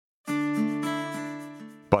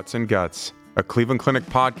Butts and Guts, a Cleveland Clinic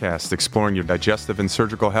podcast exploring your digestive and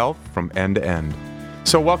surgical health from end to end.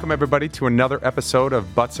 So welcome everybody to another episode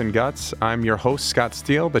of Butts and Guts. I'm your host, Scott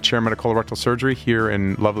Steele, the chairman of colorectal surgery here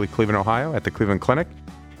in lovely Cleveland, Ohio at the Cleveland Clinic.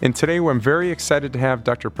 And today I'm very excited to have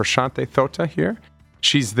Dr. Prashanthi Thota here.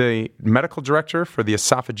 She's the medical director for the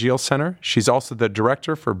Esophageal Center. She's also the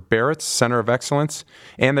director for Barrett's Center of Excellence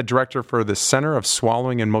and the director for the Center of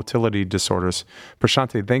Swallowing and Motility Disorders.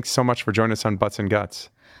 Prashanthi, thanks so much for joining us on Butts and Guts.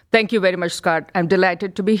 Thank you very much, Scott. I'm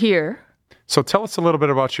delighted to be here. So tell us a little bit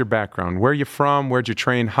about your background. Where are you from? Where'd you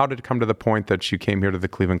train? How did it come to the point that you came here to the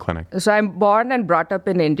Cleveland Clinic? So I'm born and brought up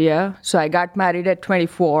in India. So I got married at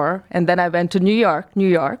 24, and then I went to New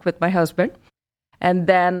York with my husband. And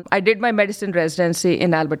then I did my medicine residency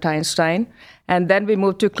in Albert Einstein. And then we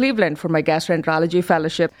moved to Cleveland for my gastroenterology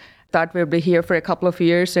fellowship. Thought we'd be here for a couple of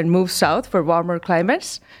years and move south for warmer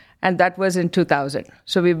climates. And that was in 2000.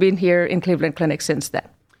 So we've been here in Cleveland Clinic since then.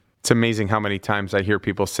 It's amazing how many times I hear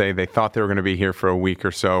people say they thought they were going to be here for a week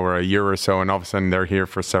or so or a year or so, and all of a sudden they're here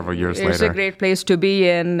for several years later. It's a great place to be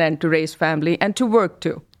in and to raise family and to work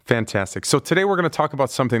too. Fantastic. So today we're going to talk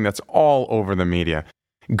about something that's all over the media.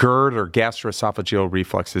 GERD, or gastroesophageal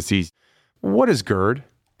reflux disease. What is GERD?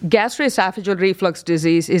 Gastroesophageal reflux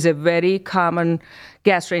disease is a very common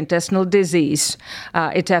gastrointestinal disease.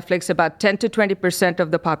 It afflicts about 10 to 20% of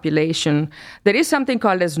the population. There is something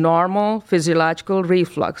called as normal physiological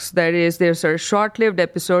reflux. That is, there's a short-lived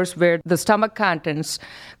episodes where the stomach contents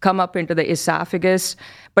come up into the esophagus,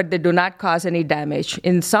 but they do not cause any damage.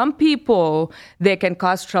 In some people, they can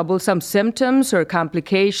cause troublesome symptoms or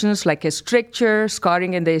complications like a stricture,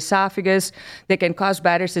 scarring in the esophagus. They can cause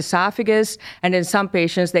Barrett's esophagus, and in some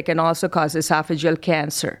patients, they can also cause esophageal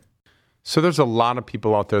cancer. So there's a lot of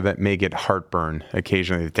people out there that may get heartburn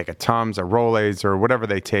occasionally. They take a Tums, a Rolaids, or whatever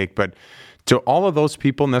they take, but do all of those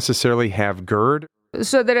people necessarily have GERD?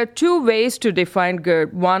 So there are two ways to define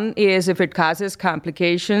GERD. One is if it causes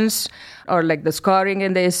complications, or like the scarring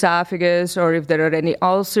in the esophagus, or if there are any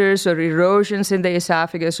ulcers or erosions in the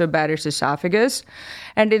esophagus or Barrett's esophagus.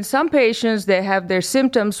 And in some patients, they have their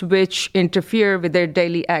symptoms which interfere with their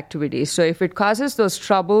daily activities. So if it causes those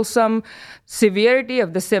troublesome severity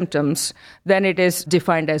of the symptoms, then it is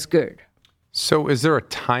defined as GERD. So is there a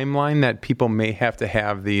timeline that people may have to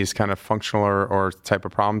have these kind of functional or type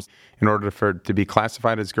of problems in order for it to be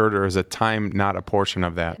classified as GERD, or is a time not a portion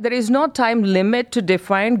of that? There is no time limit to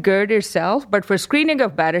define GERD itself, but for screening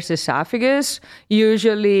of Barrett's esophagus,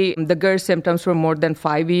 usually the GERD symptoms for more than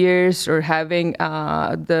 5 years or having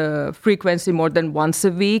the frequency more than once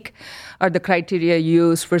a week are the criteria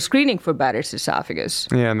used for screening for Barrett's esophagus.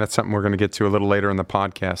 Yeah, and that's something we're going to get to a little later in the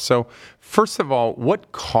podcast. So first of all,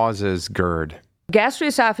 what causes GERD?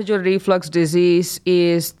 Gastroesophageal reflux disease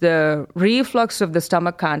is the reflux of the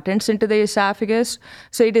stomach contents into the esophagus.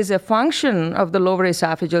 So it is a function of the lower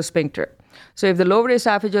esophageal sphincter. So if the lower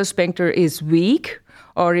esophageal sphincter is weak,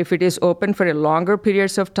 or if it is open for a longer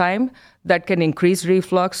periods of time, that can increase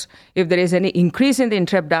reflux. If there is any increase in the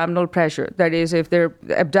intra-abdominal pressure, that is, if there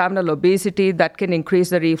is abdominal obesity, that can increase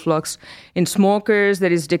the reflux. In smokers,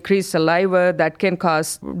 there is decreased saliva that can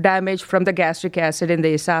cause damage from the gastric acid in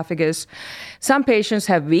the esophagus. Some patients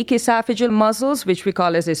have weak esophageal muscles, which we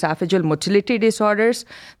call as esophageal motility disorders.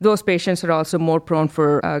 Those patients are also more prone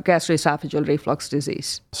for gastroesophageal reflux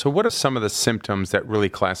disease. So what are some of the symptoms that really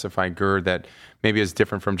classify GERD that maybe is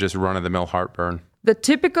different from just run-of-the-mill heartburn? The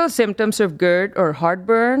typical symptoms of GERD are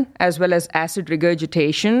heartburn as well as acid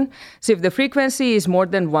regurgitation. So if the frequency is more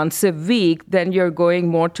than once a week, then you're going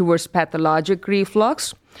more towards pathologic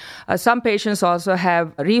reflux. Some patients also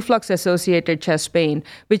have reflux-associated chest pain,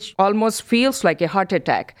 which almost feels like a heart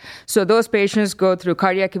attack. So those patients go through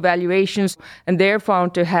cardiac evaluations, and they're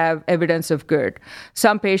found to have evidence of GERD.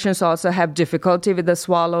 Some patients also have difficulty with the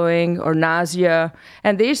swallowing or nausea,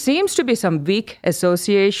 and there seems to be some weak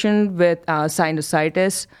association with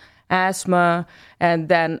sinusitis, asthma, and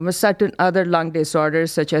then certain other lung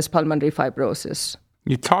disorders such as pulmonary fibrosis.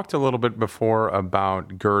 You talked a little bit before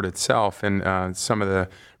about GERD itself and some of the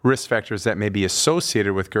risk factors that may be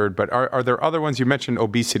associated with GERD, but are there other ones? You mentioned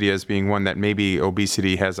obesity as being one that maybe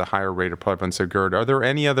obesity has a higher rate of prevalence of GERD. Are there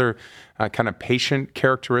any other kind of patient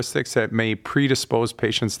characteristics that may predispose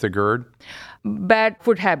patients to GERD? Bad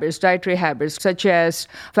food habits, dietary habits, such as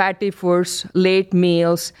fatty foods, late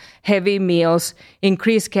meals, heavy meals,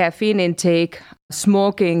 increased caffeine intake,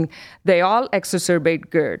 smoking, they all exacerbate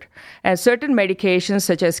GERD. And certain medications,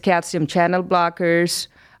 such as calcium channel blockers,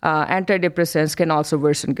 antidepressants, can also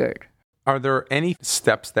worsen GERD. Are there any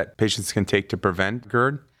steps that patients can take to prevent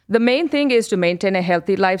GERD? The main thing is to maintain a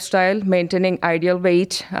healthy lifestyle, maintaining ideal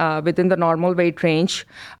weight within the normal weight range.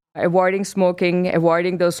 avoiding smoking,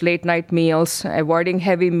 avoiding those late night meals, avoiding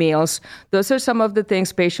heavy meals. Those are some of the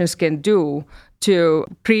things patients can do to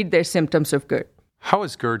treat their symptoms of GERD. How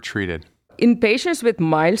is GERD treated? In patients with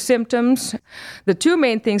mild symptoms, the two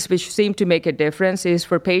main things which seem to make a difference is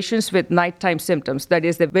for patients with nighttime symptoms. That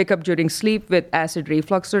is, they wake up during sleep with acid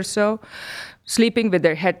reflux or so, sleeping with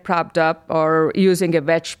their head propped up or using a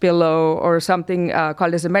wedge pillow or something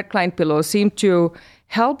called as a Medcline pillow seem to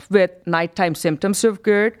help with nighttime symptoms of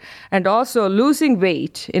GERD. And also losing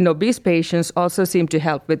weight in obese patients also seem to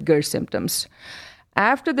help with GERD symptoms.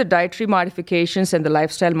 After the dietary modifications and the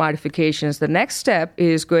lifestyle modifications, the next step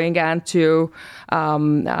is going on to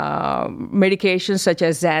medications such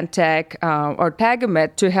as Zantac or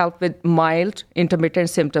Tagamet to help with mild intermittent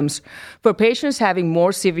symptoms. For patients having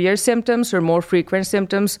more severe symptoms or more frequent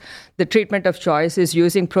symptoms, the treatment of choice is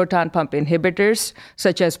using proton pump inhibitors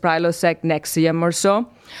such as Prilosec, Nexium or so.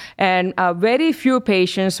 And very few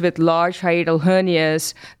patients with large hiatal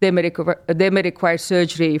hernias, they may require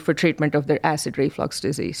surgery for treatment of their acid reflux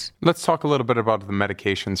disease. Let's talk a little bit about the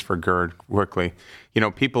medications for GERD quickly.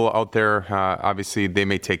 People out there, obviously, they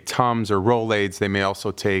may take Tums or Rolaids. They may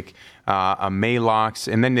also take a Maalox.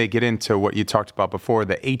 And then they get into what you talked about before,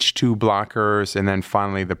 the H2 blockers, and then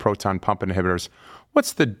finally the proton pump inhibitors.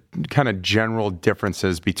 What's the kind of general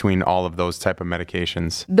differences between all of those type of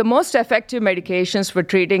medications? The most effective medications for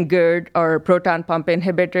treating GERD are proton pump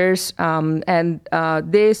inhibitors, and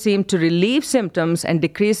they seem to relieve symptoms and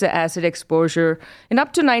decrease the acid exposure in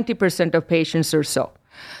up to 90% of patients or so.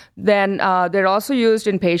 Then they're also used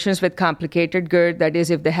in patients with complicated GERD, that is,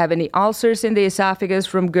 if they have any ulcers in the esophagus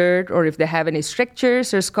from GERD, or if they have any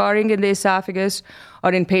strictures or scarring in the esophagus,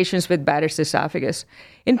 or in patients with Barrett's esophagus.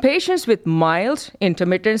 In patients with mild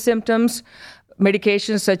intermittent symptoms,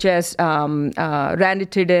 medications such as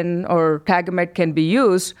ranitidine or Tagamet can be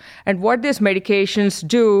used. And what these medications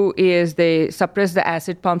do is they suppress the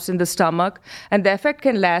acid pumps in the stomach, and the effect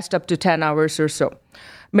can last up to 10 hours or so.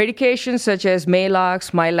 Medications such as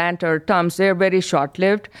Maalox, Mylanta, or Tums, they're very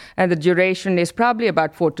short-lived, and the duration is probably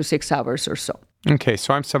about 4 to 6 hours or so. Okay,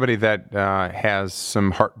 so I'm somebody that has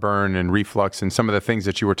some heartburn and reflux and some of the things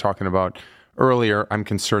that you were talking about earlier. I'm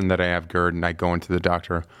concerned that I have GERD, and I go into the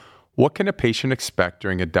doctor. What can a patient expect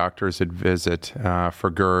during a doctor's visit for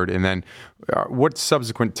GERD? And then what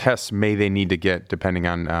subsequent tests may they need to get depending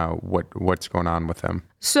on what's going on with them?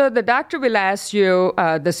 So the doctor will ask you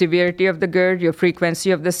the severity of the GERD, your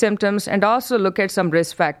frequency of the symptoms, and also look at some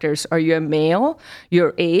risk factors. Are you a male?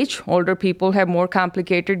 Your age? Older people have more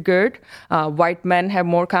complicated GERD. White men have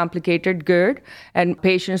more complicated GERD. And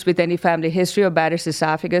patients with any family history of Barrett's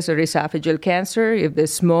esophagus or esophageal cancer, if they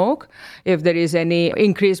smoke, if there is any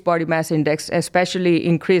increased body mass index, especially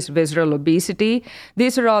increased visceral obesity,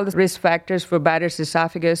 these are all the risk factors for Barrett's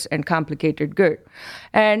esophagus and complicated GERD.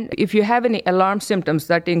 And if you have any alarm symptoms,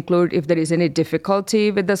 that include if there is any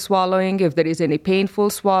difficulty with the swallowing, if there is any painful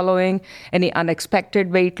swallowing, any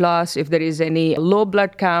unexpected weight loss, if there is any low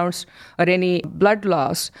blood counts or any blood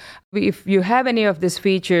loss. If you have any of these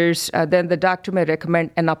features, then the doctor may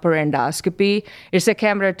recommend an upper endoscopy. It's a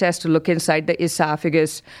camera test to look inside the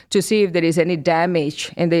esophagus to see if there is any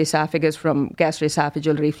damage in the esophagus from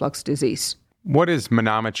gastroesophageal reflux disease. What is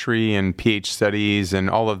manometry and pH studies and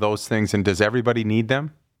all of those things, and does everybody need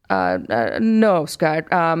them? No, Scott.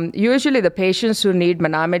 Usually the patients who need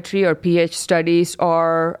manometry or pH studies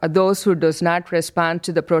are those who does not respond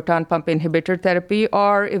to the proton pump inhibitor therapy,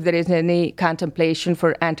 or if there is any contemplation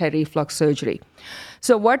for anti-reflux surgery.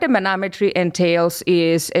 So what a manometry entails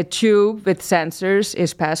is a tube with sensors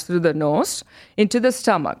is passed through the nose into the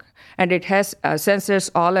stomach. And it has sensors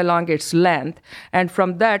all along its length. And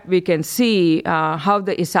from that, we can see how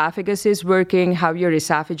the esophagus is working, how your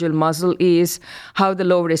esophageal muscle is, how the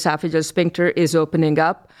lower esophageal sphincter is opening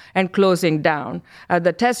up and closing down.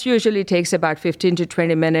 The test usually takes about 15 to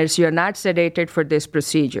 20 minutes. You're not sedated for this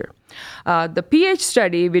procedure. The pH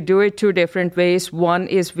study, we do it two different ways. One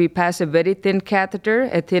is we pass a very thin catheter,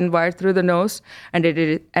 a thin wire through the nose, and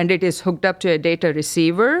it is hooked up to a data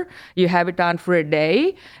receiver. You have it on for a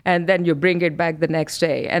day, and then you bring it back the next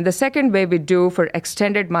day. And the second way we do for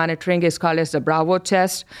extended monitoring is called as the Bravo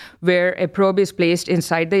test, where a probe is placed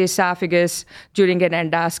inside the esophagus during an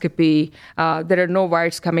endoscopy. There are no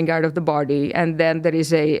wires coming out of the body, and then there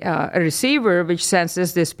is a receiver which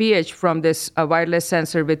senses this pH from this wireless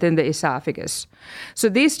sensor within the esophagus. So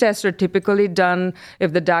these tests are typically done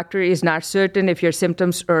if the doctor is not certain if your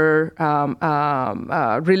symptoms are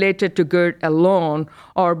related to GERD alone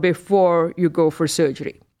or before you go for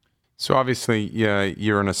surgery. So obviously,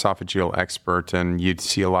 you're an esophageal expert and you'd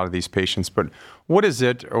see a lot of these patients, but What is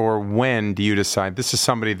it, or when do you decide this is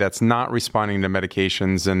somebody that's not responding to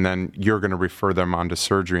medications and then you're going to refer them on to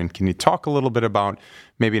surgery? And can you talk a little bit about,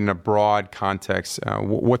 maybe in a broad context,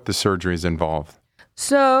 what the surgeries involve?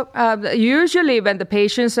 So usually when the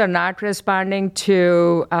patients are not responding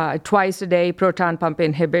to twice-a-day proton pump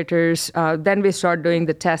inhibitors, then we start doing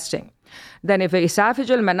the testing. Then if the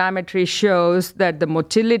esophageal manometry shows that the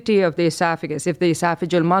motility of the esophagus, if the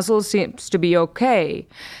esophageal muscle seems to be okay,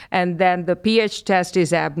 and then the pH test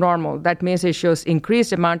is abnormal, that means it shows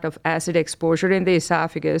increased amount of acid exposure in the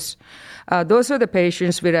esophagus, those are the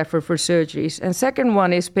patients we refer for surgeries. And second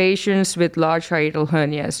one is patients with large hiatal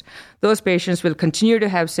hernias. Those patients will continue to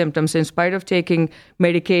have symptoms in spite of taking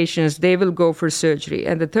medications. They will go for surgery.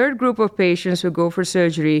 And the third group of patients who go for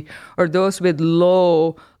surgery are those with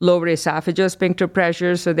lower esophageal sphincter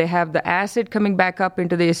pressure. So they have the acid coming back up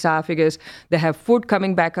into the esophagus. They have food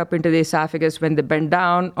coming back up into the esophagus when they bend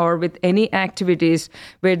down, or with any activities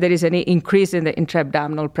where there is any increase in the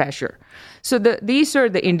intra-abdominal pressure. So these are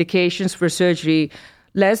the indications for surgery.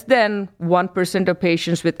 Less than 1% of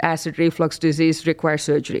patients with acid reflux disease require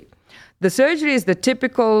surgery. The surgery is the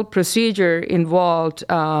typical procedure involved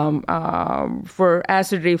for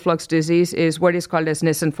acid reflux disease is what is called as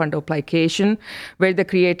Nissen fundoplication, where they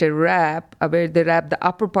create a wrap, where they wrap the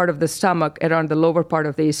upper part of the stomach around the lower part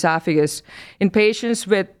of the esophagus. In patients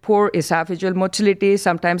with poor esophageal motility,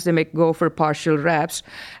 sometimes they may go for partial wraps.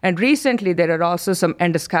 And recently, there are also some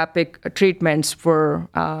endoscopic treatments for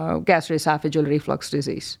gastroesophageal reflux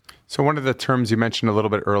disease. So one of the terms you mentioned a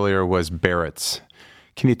little bit earlier was Barrett's.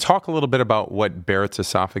 Can you talk a little bit about what Barrett's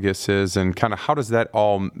esophagus is and kind of how does that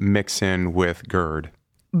all mix in with GERD?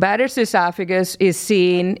 Barrett's esophagus is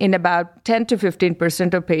seen in about 10 to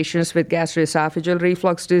 15% of patients with gastroesophageal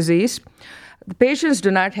reflux disease. The patients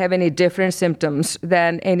do not have any different symptoms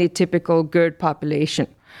than any typical GERD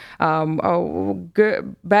population.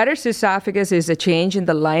 Barrett's esophagus is a change in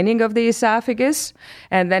the lining of the esophagus,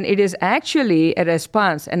 and then it is actually a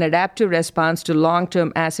response, an adaptive response to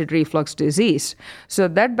long-term acid reflux disease. So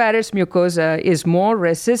that Barrett's mucosa is more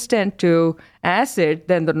resistant to acid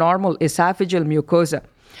than the normal esophageal mucosa.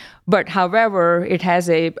 But however, it has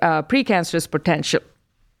a precancerous potential.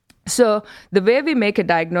 So the way we make a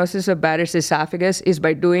diagnosis of Barrett's esophagus is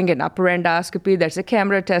by doing an upper endoscopy. That's a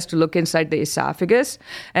camera test to look inside the esophagus.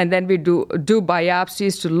 And then we do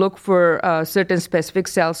biopsies to look for certain specific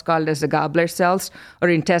cells called as the goblet cells or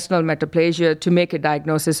intestinal metaplasia to make a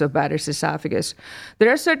diagnosis of Barrett's esophagus.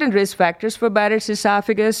 There are certain risk factors for Barrett's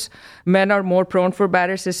esophagus. Men are more prone for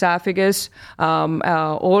Barrett's esophagus.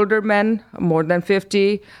 Older men, more than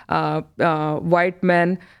 50, white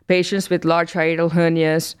men, patients with large hiatal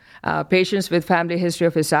hernias, patients with family history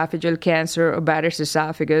of esophageal cancer or Barrett's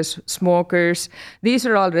esophagus, smokers. These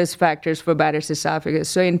are all risk factors for Barrett's esophagus.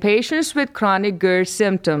 So in patients with chronic GERD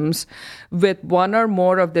symptoms with one or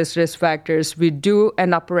more of these risk factors, we do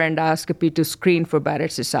an upper endoscopy to screen for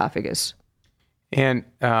Barrett's esophagus. And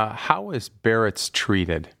how is Barrett's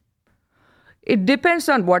treated? It depends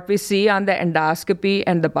on what we see on the endoscopy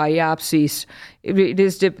and the biopsies. It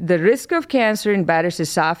is the risk of cancer in Barrett's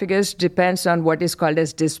esophagus depends on what is called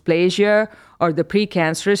as dysplasia or the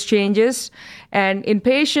precancerous changes. And in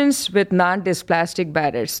patients with non-dysplastic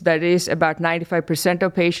Barrett's, that is about 95%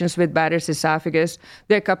 of patients with Barrett's esophagus,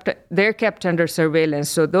 they're kept under surveillance.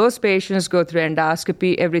 So those patients go through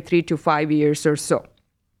endoscopy every 3 to 5 years or so.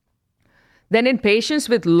 Then in patients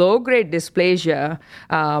with low-grade dysplasia,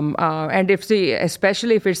 and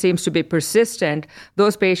especially if it seems to be persistent,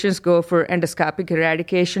 those patients go for endoscopic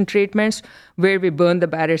eradication treatments where we burn the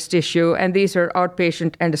Barrett's tissue, and these are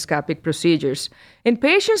outpatient endoscopic procedures. In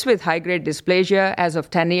patients with high-grade dysplasia, as of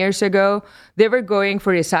 10 years ago, they were going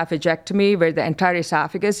for esophagectomy where the entire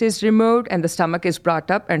esophagus is removed and the stomach is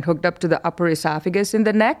brought up and hooked up to the upper esophagus in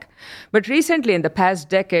the neck. But recently, in the past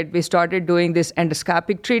decade, we started doing these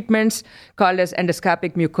endoscopic treatments called as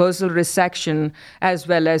endoscopic mucosal resection as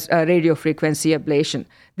well as radiofrequency ablation.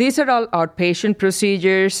 These are all outpatient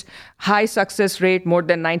procedures, high success rate, more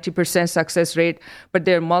than 90% success rate, but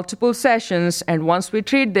there are multiple sessions, and once we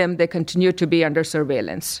treat them, they continue to be under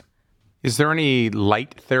surveillance. Is there any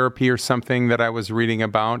light therapy or something that I was reading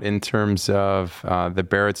about in terms of the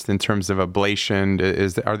Barrett's, in terms of ablation?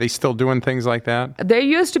 Are they still doing things like that? There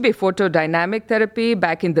used to be photodynamic therapy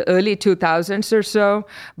back in the early 2000s or so,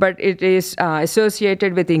 but it is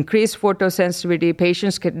associated with increased photosensitivity.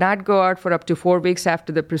 Patients could not go out for up to 4 weeks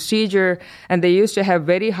after the procedure, and they used to have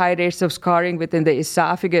very high rates of scarring within the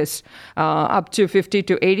esophagus. Up to 50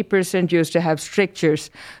 to 80% used to have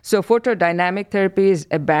strictures. So photodynamic therapy is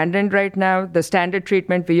abandoned right right now. The standard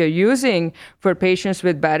treatment we are using for patients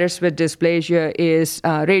with Barrett's with dysplasia is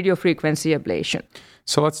radiofrequency ablation.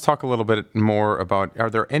 So let's talk a little bit more about, are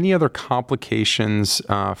there any other complications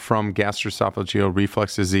from gastroesophageal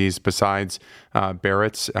reflux disease besides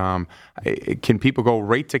Barrett's? Can people go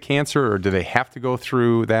right to cancer, or do they have to go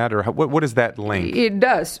through that, or what is that link? It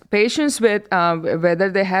does. Patients with, whether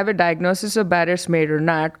they have a diagnosis of Barrett's made or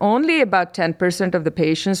not, only about 10% of the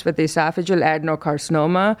patients with esophageal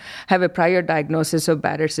adenocarcinoma have a prior diagnosis of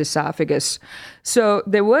Barrett's esophagus. So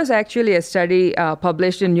there was actually a study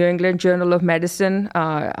published in New England Journal of Medicine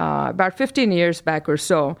about 15 years back or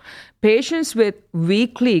so. Patients with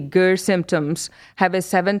weekly GERD symptoms have a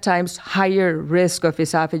 7 times higher risk of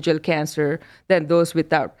esophageal cancer than those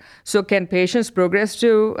without. So can patients progress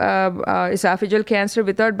to esophageal cancer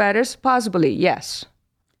without Barrett's? Possibly, yes.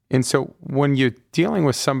 And so when you're dealing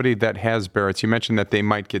with somebody that has Barrett's, you mentioned that they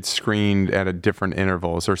might get screened at different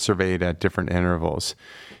intervals or surveyed at different intervals.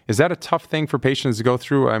 Is that a tough thing for patients to go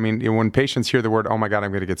through? I mean, when patients hear the word, oh my God,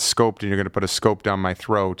 I'm going to get scoped and you're going to put a scope down my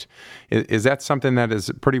throat, is that something that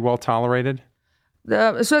is pretty well tolerated?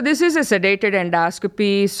 So this is a sedated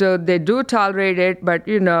endoscopy, so they do tolerate it, but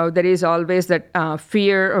there is always that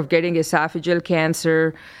fear of getting esophageal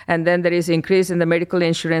cancer, and then there is increase in the medical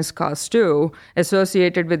insurance costs too,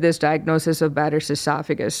 associated with this diagnosis of Barrett's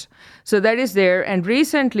esophagus. So that is there, and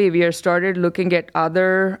recently we have started looking at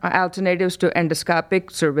other alternatives to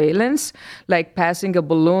endoscopic surveillance, like passing a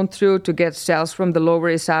balloon through to get cells from the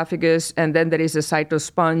lower esophagus, and then there is a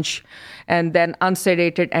cytosponge, and then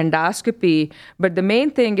unsedated endoscopy. But the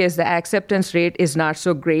main thing is the acceptance rate is not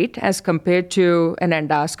so great as compared to an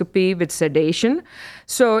endoscopy with sedation.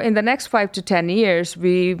 So in the next 5 to 10 years,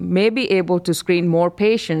 we may be able to screen more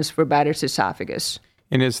patients for Barrett's esophagus.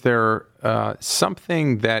 And is there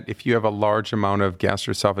something that if you have a large amount of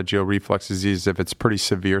gastroesophageal reflux disease, if it's pretty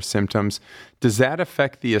severe symptoms, does that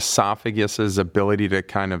affect the esophagus's ability to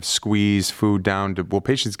kind of squeeze food down? Will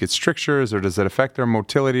patients get strictures, or does it affect their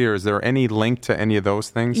motility, or is there any link to any of those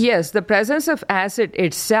things? Yes, the presence of acid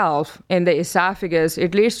itself in the esophagus,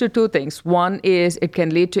 it leads to 2 things. One is it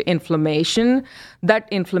can lead to inflammation. That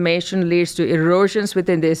inflammation leads to erosions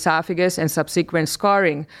within the esophagus and subsequent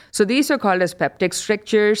scarring. So these are called as peptic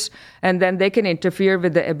strictures, and then they can interfere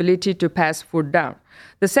with the ability to pass food down.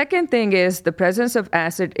 The second thing is the presence of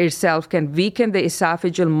acid itself can weaken the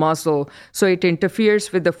esophageal muscle, so it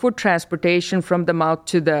interferes with the food transportation from the mouth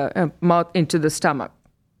to the mouth into the stomach.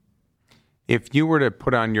 If you were to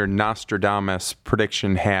put on your Nostradamus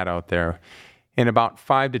prediction hat out there, in about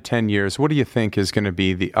 5 to 10 years, what do you think is going to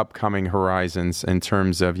be the upcoming horizons in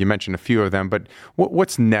terms of, you mentioned a few of them, but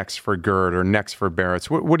what's next for GERD or next for Barrett's?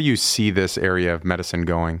 What do you see this area of medicine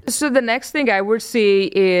going? So the next thing I would see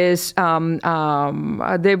is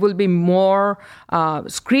there will be more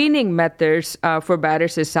screening methods for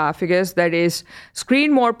Barrett's esophagus, that is,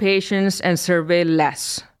 screen more patients and survey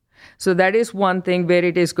less. So that is one thing where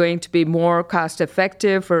it is going to be more cost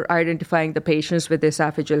effective for identifying the patients with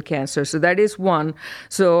esophageal cancer. So that is one.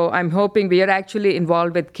 So I'm hoping we are actually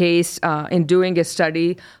involved with CASE in doing a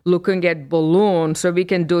study looking at balloon. So we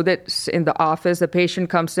can do that in the office. The patient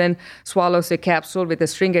comes in, swallows a capsule with a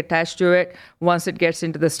string attached to it. Once it gets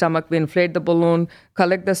into the stomach, we inflate the balloon,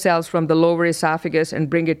 collect the cells from the lower esophagus and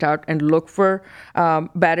bring it out and look for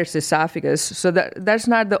Barrett's esophagus. So that's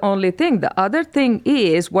not the only thing. The other thing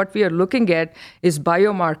is what we are looking at is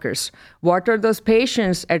biomarkers. What are those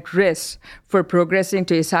patients at risk for progressing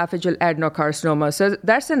to esophageal adenocarcinoma? So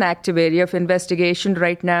that's an active area of investigation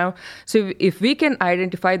right now. So if we can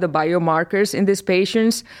identify the biomarkers in these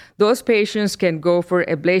patients, those patients can go for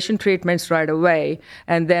ablation treatments right away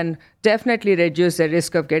and then definitely reduce the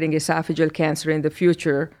risk of getting esophageal cancer in the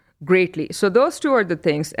future greatly. So those 2 are the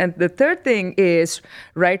things. And the third thing is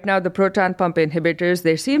right now the proton pump inhibitors,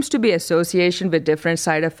 there seems to be association with different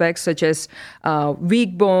side effects such as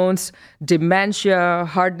weak bones, dementia,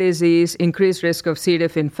 heart disease, increased risk of C.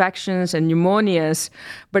 diff infections and pneumonias,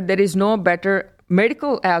 but there is no better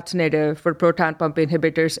medical alternative for proton pump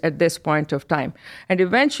inhibitors at this point of time. And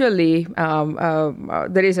eventually,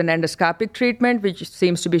 there is an endoscopic treatment which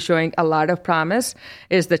seems to be showing a lot of promise,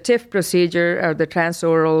 is the TIF procedure, or the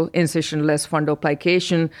transoral incisionless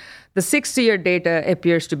fundoplication. The 6-year data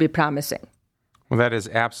appears to be promising. Well, that is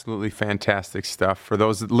absolutely fantastic stuff. For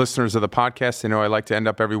those listeners of the podcast, I like to end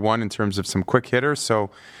up every one in terms of some quick hitters. So,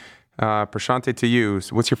 Prashanthi, to you,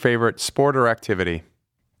 what's your favorite sport or activity?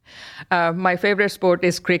 My favorite sport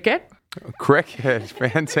is cricket. Cricket,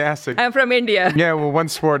 fantastic. I'm from India. Yeah, well, one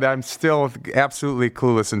sport I'm still absolutely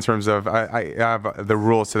clueless in terms of I have the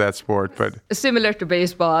rules to that sport, but Similar to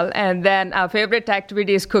baseball. And then our favorite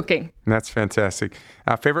activity is cooking. that's fantastic.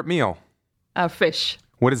 Favorite meal? Fish.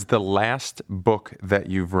 What is the last book that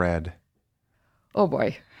you've read? Oh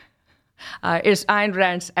boy. It's Ayn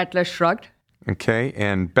Rand's Atlas Shrugged. Okay,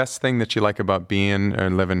 and best thing that you like about being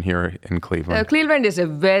or living here in Cleveland? Cleveland is a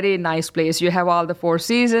very nice place. You have all the four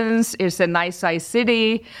seasons. It's a nice sized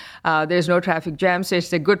city. There's no traffic jams.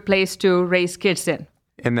 It's a good place to raise kids in.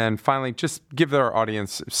 And then finally, just give our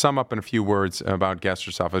audience, sum up in a few words about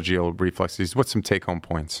gastroesophageal reflux disease. What's some take-home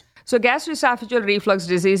points? So gastroesophageal reflux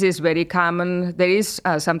disease is very common. There is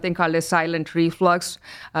something called a silent reflux.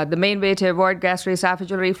 The main way to avoid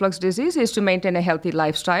gastroesophageal reflux disease is to maintain a healthy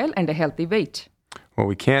lifestyle and a healthy weight. Well,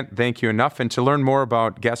 we can't thank you enough. And to learn more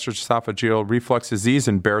about gastroesophageal reflux disease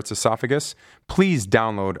and Barrett's esophagus, please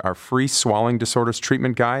download our free swallowing disorders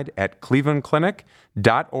treatment guide at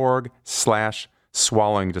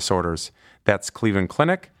clevelandclinic.org/swallowing disorders. That's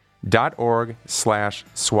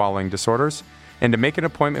clevelandclinic.org/swallowing disorders. And to make an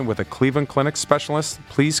appointment with a Cleveland Clinic specialist,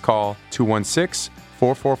 please call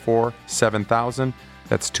 216-444-7000.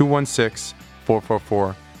 That's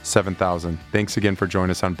 216-444-7000. Thanks again for joining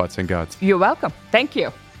us on Butts and Guts. You're welcome. Thank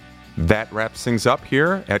you. That wraps things up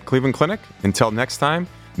here at Cleveland Clinic. Until next time,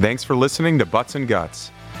 thanks for listening to Butts and Guts.